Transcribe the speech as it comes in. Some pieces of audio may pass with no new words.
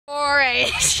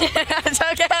orange. It's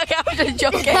okay, I'm just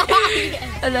joking.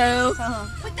 Hello.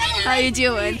 How you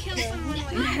doing?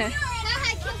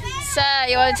 So,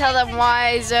 you want to tell them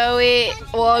why Zoe,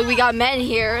 well, we got Men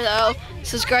here, though.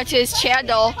 Subscribe to his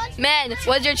channel. Men,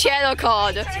 what's your channel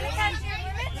called?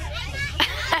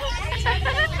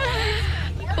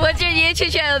 What's your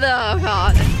YouTube channel, though,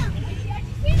 called?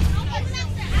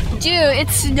 Dude,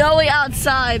 it's snowing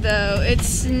outside, though. It's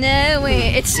snowing.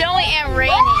 It's snowing and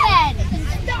raining.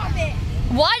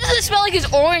 Why does it smell like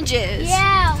it's oranges?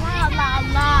 Yeah,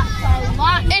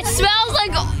 It smells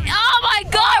like, oh my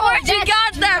God, where'd you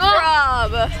got that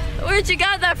from? Where'd you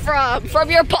got that from? From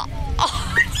your oh.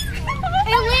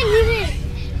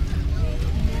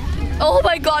 Oh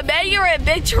my God, man, you're in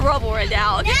big trouble right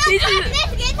now. Oh, give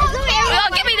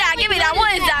me that,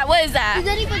 What is that?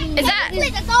 Is that?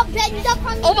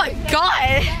 Oh my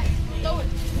God.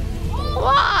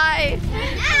 Why?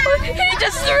 He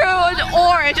just threw an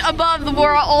orange above the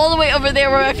world all the way over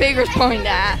there where my finger's pointing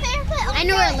at. I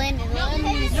know where Landon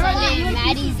is.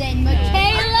 Maddie's and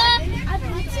Michaela.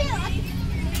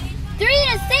 Three,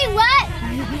 say what?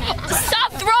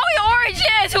 Stop throwing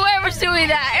oranges, whoever's doing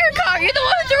that. Erica, you're the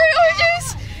one throwing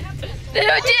oranges?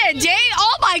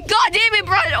 Oh my God, David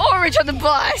brought an orange on the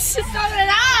bus. So did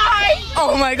I.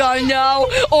 Oh my God, no.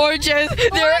 Oranges.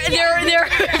 They're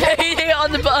fading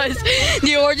on the bus.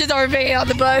 The oranges are fading on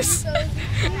the bus. No!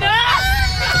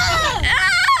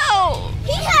 Ow!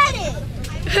 He had it.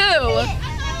 Who?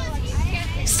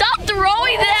 Stop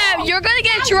throwing them! You're gonna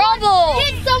get in trouble!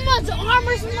 Hit someone's arm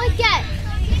or something like that.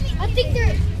 I think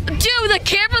they're... Dude, the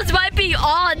cameras might be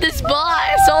on this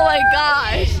bus. Oh my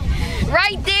gosh.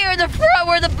 Right there in the front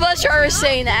where the bus driver is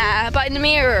saying that, by the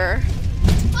mirror.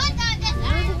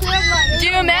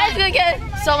 Dude, man's gonna get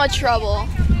in so much trouble.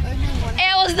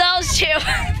 It was those two.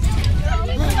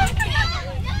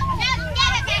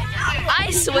 I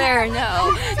swear,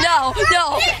 no.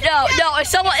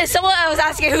 If someone was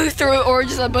asking who threw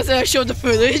oranges on the bus, and I showed the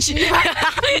footage.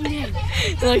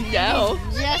 Like, no.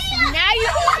 Just now you...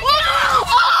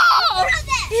 Oh!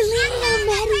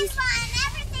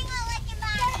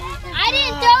 I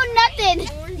didn't throw nothing.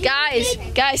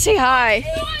 Guys, say hi.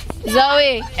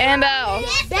 Zoe, Annabelle.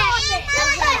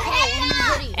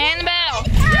 Annabelle.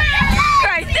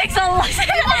 Right, thanks a lot.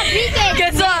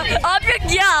 Because I'm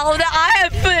gonna yell that I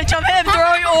have footage of him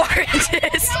throwing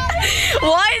oranges.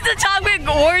 Why is the topic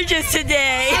oranges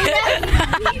today?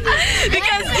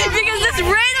 because this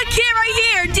random kid right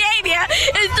here, Damien,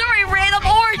 is throwing random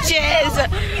oranges.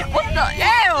 What the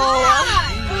hell?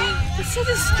 It's so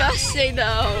disgusting,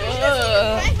 though.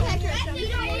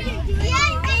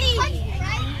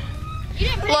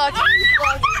 Look,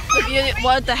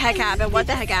 what the heck happened? What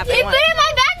the heck happened? He put it in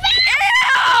my backpack.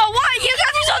 Ew! What? You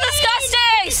guys are so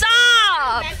disgusting!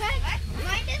 Stop!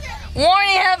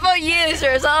 Warning headphone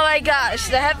users. Oh my gosh,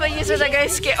 the headphone users are gonna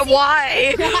scare.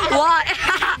 Why? Why?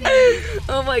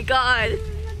 Oh my God.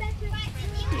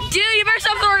 Dude, you better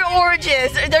stop throwing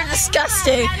oranges. They're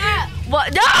disgusting.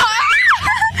 What? No!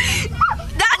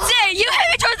 That's it! You hit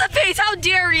me towards the face! How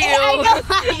dare you!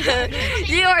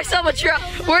 You are so much trouble.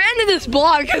 We're ending this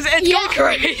vlog because it's going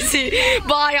crazy.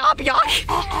 Bye, Opyok.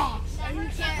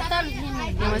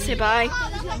 You want to say bye?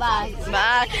 Bye.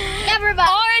 Bye. Never bye.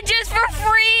 Oranges for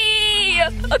free!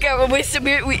 Okay,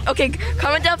 okay,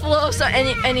 comment down below so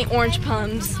any orange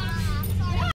plums.